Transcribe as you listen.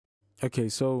Okay,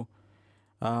 so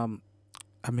um,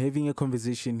 I'm having a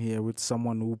conversation here with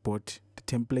someone who bought the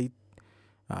template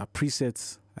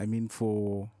presets. I mean,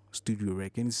 for Studio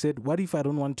Rec, and he said, "What if I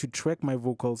don't want to track my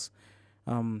vocals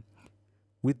um,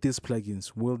 with these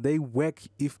plugins? Will they work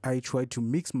if I try to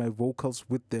mix my vocals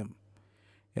with them?"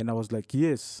 And I was like,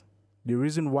 "Yes." The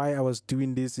reason why I was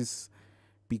doing this is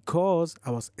because I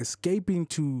was escaping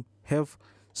to have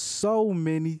so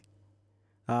many,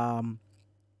 um,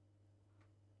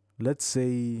 let's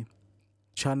say,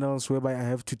 channels whereby I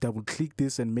have to double click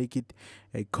this and make it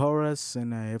a chorus,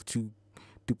 and I have to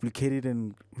duplicate it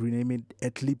and rename it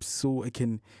Eclipse so I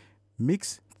can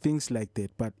mix things like that.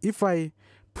 But if I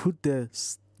put the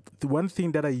one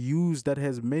thing that I use that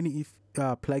has many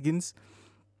plugins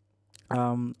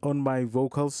on my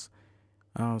vocals,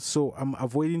 so I'm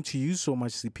avoiding to use so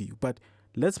much CPU. But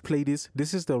let's play this.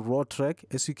 This is the raw track.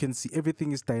 As you can see,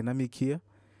 everything is dynamic here.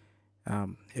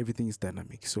 Everything is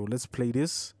dynamic. So let's play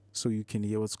this so you can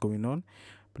hear what's going on.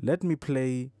 But let me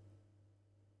play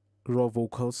raw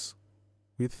vocals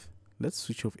with, let's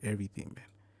switch off everything,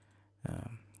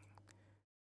 man.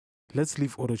 Let's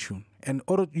leave autotune. And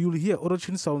you'll hear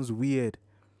autotune sounds weird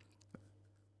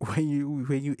when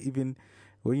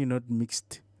you're not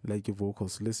mixed like your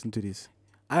vocals. Listen to this.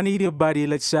 I need your body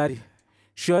like shawty.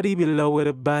 Shorty below with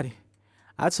a body.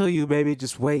 I told you, baby,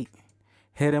 just wait.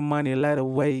 Head of money, light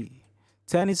away.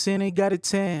 Tiny Cine got a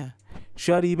 10.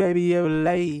 Shorty, baby, you were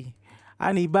late.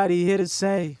 I need body here to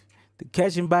save. The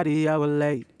catching body, I was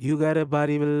late. You got a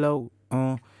body below.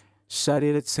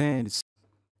 Shorty the 10.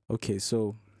 Okay,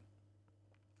 so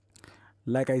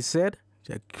like I said,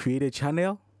 I create a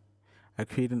channel. I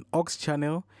create an aux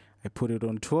channel. I put it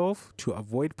on 12 to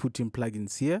avoid putting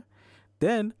plugins here.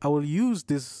 Then I will use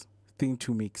this thing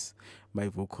to mix my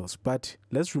vocals. But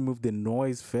let's remove the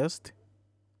noise first.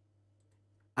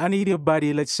 I need your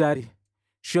body like shawty.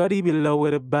 Shorty below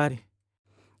with a body.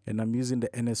 And I'm using the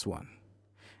NS1.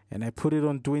 And I put it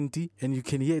on 20. And you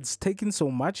can hear it's taking so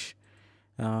much.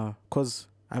 Because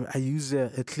I use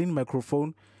a clean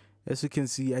microphone. As you can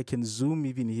see, I can zoom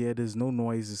even here. There's no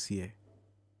noises here.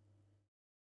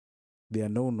 There are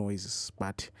no noises.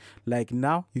 But like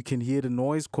now, you can hear the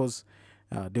noise because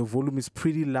the volume is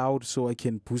pretty loud. So I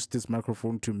can boost this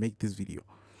microphone to make this video.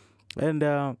 And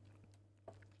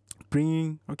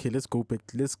okay, let's go back.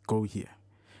 Let's go here.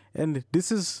 And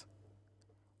this is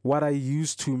what I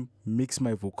use to mix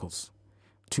my vocals.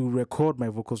 To record my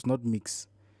vocals, not mix.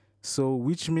 So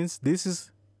which means this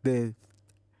is the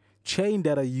chain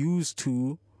that I use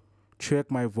to track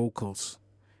my vocals,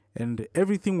 and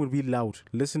everything will be loud.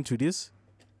 Listen to this.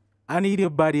 I need your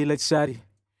body like shawty.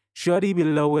 Shorty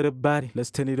below with a body. Let's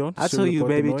turn it on. I told you,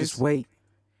 baby, just wait.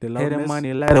 The loudness. Head of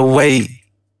money, light away.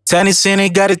 Tiny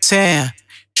Cine got a 10.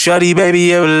 Shorty, baby,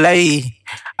 you were late.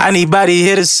 I need body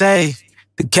here to save.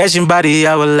 The catching body,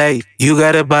 I was late. You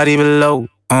got a body below.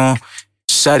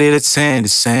 Shorty the 10, the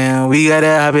same. We got a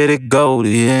habit to go,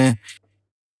 yeah.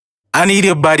 I need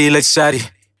your body like shawty.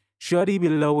 Shorty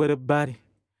below with a body.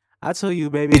 I told you,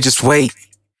 baby, just wait.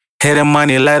 Head of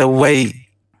money, light away.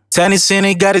 Tiny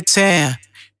Cine got a 10.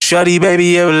 Shorty, baby,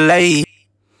 you were late.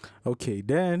 Okay,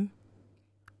 then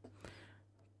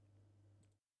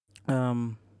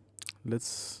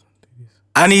let's do this.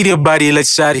 I need your body like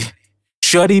shawty.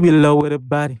 Shorty below with a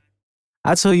body.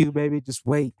 I told you, baby, just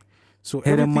wait. So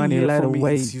head of money, light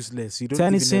away. It's useless. You don't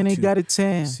Tiny even have to got a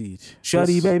 10. See it.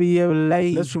 Shorty, baby, you were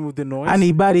late. Let's remove the noise. I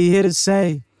need body here to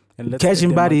say. And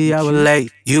catching body, I was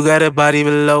late. You got a body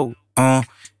below.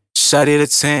 Shorty the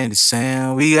 10, the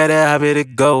same. We got a habit to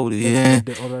go, yeah.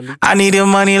 I need your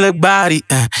money like body,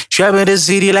 strapping the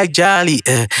city like Jolly,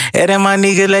 head of my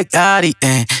nigga like Gotti,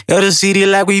 yo the city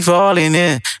like we falling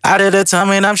in. Out of the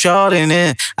time and I'm shorting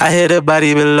in. I hit a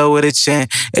body below with a chain.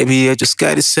 Baby, you just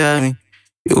gotta tell me.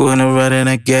 You wanna run in,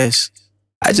 I guess.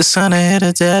 I just wanna hit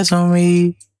a dance on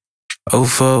me.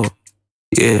 04,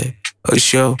 yeah, oh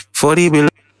sure, 40 below.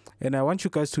 And I want you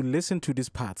guys to listen to these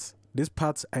parts. These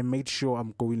parts, I made sure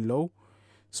I'm going low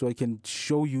so I can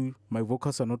show you my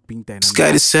vocals are not being dynamic. Just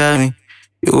gotta tell me,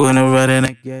 you wanna run in,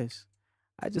 I guess.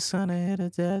 I just wanna hit a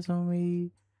dance on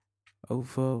me.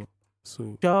 04.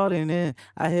 So, Jordan in,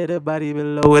 I hit a body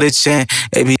below with a chain.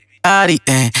 Baby, body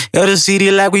in, yo the city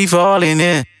like we falling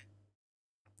in.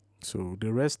 So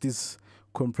the rest is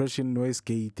compression, noise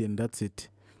gate, and that's it.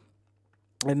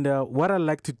 And what I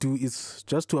like to do is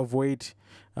just to avoid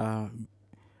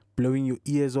blowing your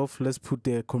ears off. Let's put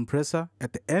the compressor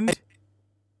at the end.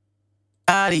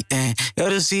 Yo,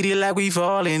 the city like we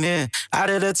falling in. Out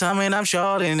of the time and I'm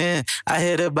shorting in. I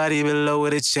hit a body below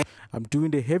with a chain. I'm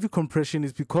doing the heavy compression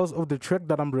is because of the track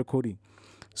that I'm recording.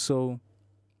 So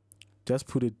just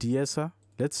put a de-esser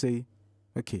let's say,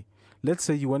 okay, let's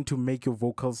say you want to make your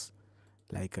vocals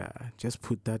like just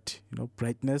put that, you know,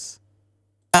 brightness.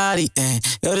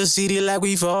 Yo, the city like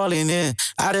we falling in.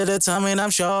 Out of the time and I'm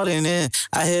shorting in.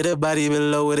 I hit a body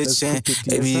below with a chin.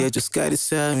 Baby, you just gotta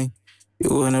tell me.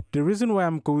 The reason why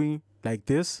I'm going like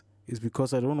this is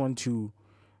because I don't want to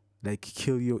like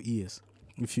kill your ears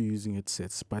if you're using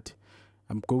headsets. But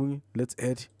I'm going, let's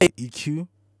add EQ.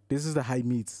 This is the high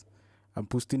mids. I'm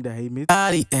boosting the high mids.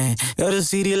 Yo, the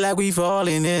city like we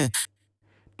falling in.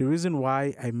 The reason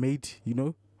why I made, you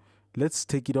know, let's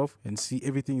take it off and see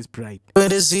everything is bright.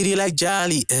 The city like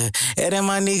jolly,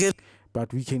 my nigga.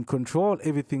 But we can control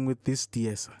everything with this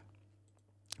de-esser.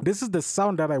 This is the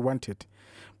sound that I wanted.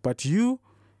 But you,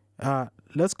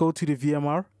 let's go to the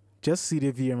VMR. Just see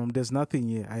the VMR. There's nothing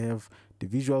here. I have the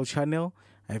visual channel,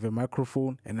 I have a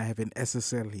microphone, and I have an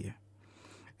SSL here.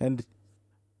 And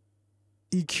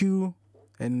EQ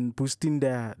and boosting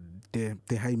the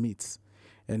high mids.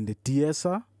 And the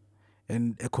de-esser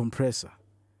and a compressor.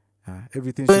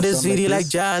 Everything should the sound city like like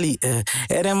jolly,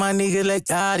 my nigga like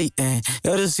Gotti,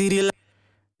 yo, the city like.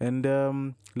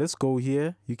 And let's go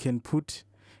here. You can put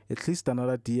at least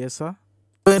another de-esser.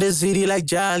 The city like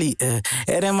jolly,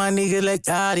 my nigga like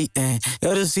Gotti,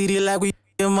 yo, the city like we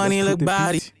the money look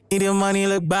body, the money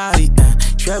look body,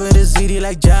 trap in the city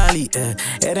like jolly,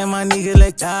 my nigga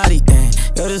like Gotti,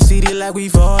 yo, the city like we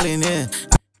falling in.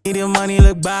 The money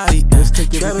look body,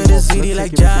 trap in the city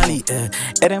like jolly,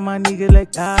 my nigga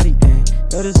like Gotti,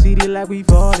 yo, the city like we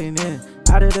falling in.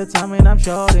 Out of the time and I'm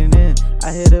shorting in.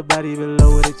 I hit a body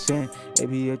below with a chin.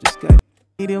 Baby, I just got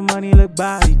the money look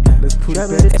body. Let's put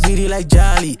it back. City like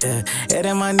jolly,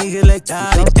 my nigga like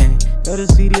Gotti, yo, the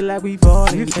city like we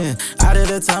falling in. Out of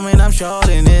the time and I'm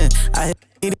shorting in. I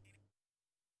hit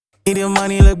the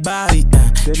money look body,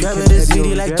 trap in the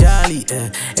city like jolly,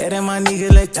 my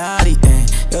nigga like Gotti,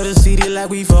 yo, the city like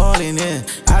we falling in.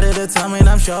 Out of the time and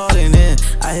I'm shorting in.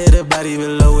 I hit a body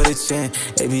below with a chin.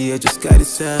 Baby, I just gotta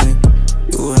tell me.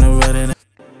 You wanna run it.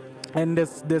 And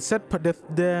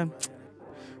the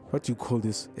what you call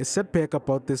this? A setback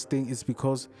about this thing is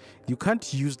because you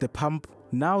can't use the pump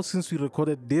now. Since we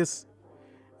recorded this,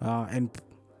 and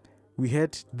we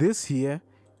had this here,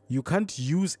 you can't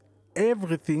use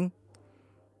everything.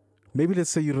 Maybe let's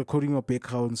say you're recording your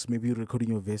backgrounds, maybe you're recording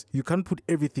your verse. You can't put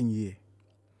everything here.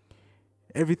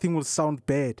 Everything will sound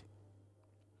bad.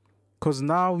 Because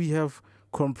now we have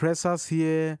compressors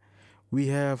here. We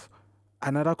have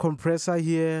another compressor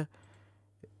here.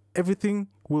 Everything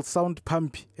will sound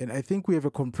pumpy. And I think we have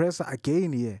a compressor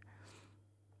again here.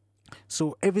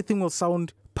 So everything will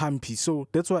sound pumpy. So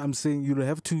that's why I'm saying you'll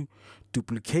have to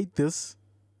duplicate this.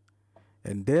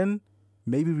 And then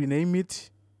maybe rename it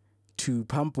to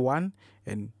pump 1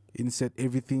 and insert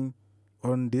everything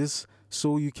on this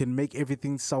so you can make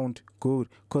everything sound good,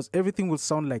 because everything will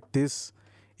sound like this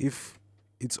if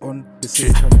it's on the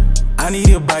same channel. I need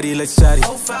your body like Shotty,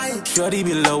 shorty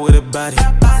below with a body.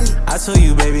 I told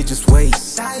you baby just wait,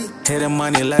 hit the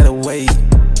money let her wait.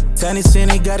 Tiny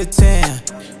Cine got a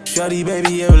 10, shorty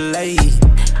baby you're late.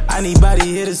 I need body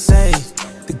here to save,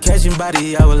 the catching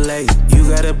body I was late. You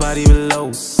got a body below,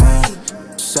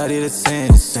 shawty the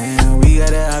same. We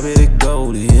got a hobby to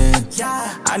go to end.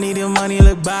 I need your money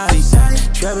like body,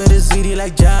 trap in the city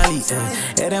like jolly,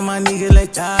 my nigga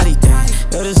like Gotti,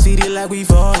 yo, the city like we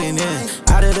falling in.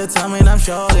 Out of the time and I'm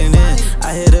shorting in.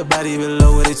 I hit a body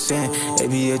below with a chin.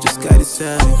 Baby, I just gotta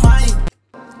tell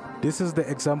me. This is the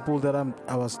example that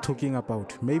I was talking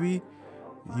about. Maybe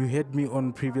you heard me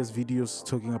on previous videos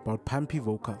talking about pumpy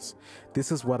vocals.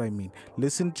 This is what I mean.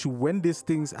 Listen to when these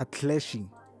things are clashing.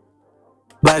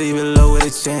 Body below with a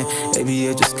chin, baby,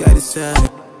 I just gotta tell me.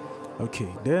 Okay,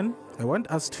 then I want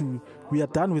us to, we are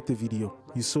done with the video.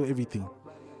 You saw everything.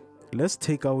 Let's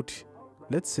take out,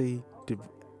 let's say the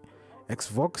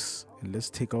Xvox, and let's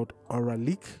take out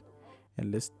Auralic,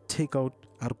 and let's take out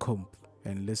Arcomp,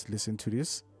 and let's listen to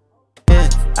this.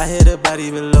 I hit a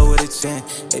body below with a chin,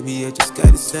 baby, I just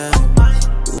gotta tell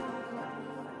me.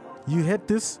 You had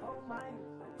this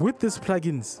with these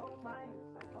plugins.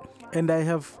 And I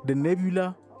have the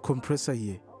Nebula compressor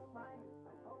here.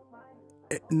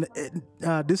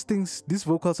 These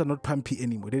vocals are not pumpy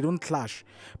anymore. They don't clash,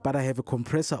 but I have a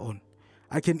compressor on.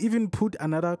 I can even put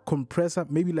another compressor,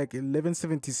 maybe like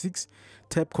 1176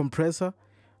 type compressor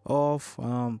of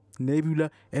Nebula,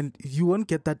 and you won't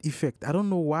get that effect. I don't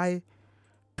know why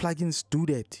plugins do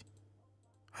that.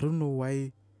 I don't know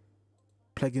why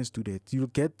plugins do that. You'll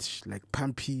get like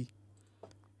pumpy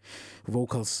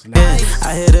vocals.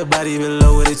 I hit a body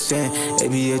below with a chin,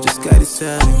 baby, I just gotta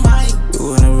tell me. You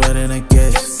wanna run it, I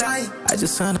guess. I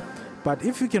just wanna. But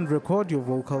if you can record your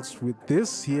vocals with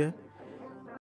this here,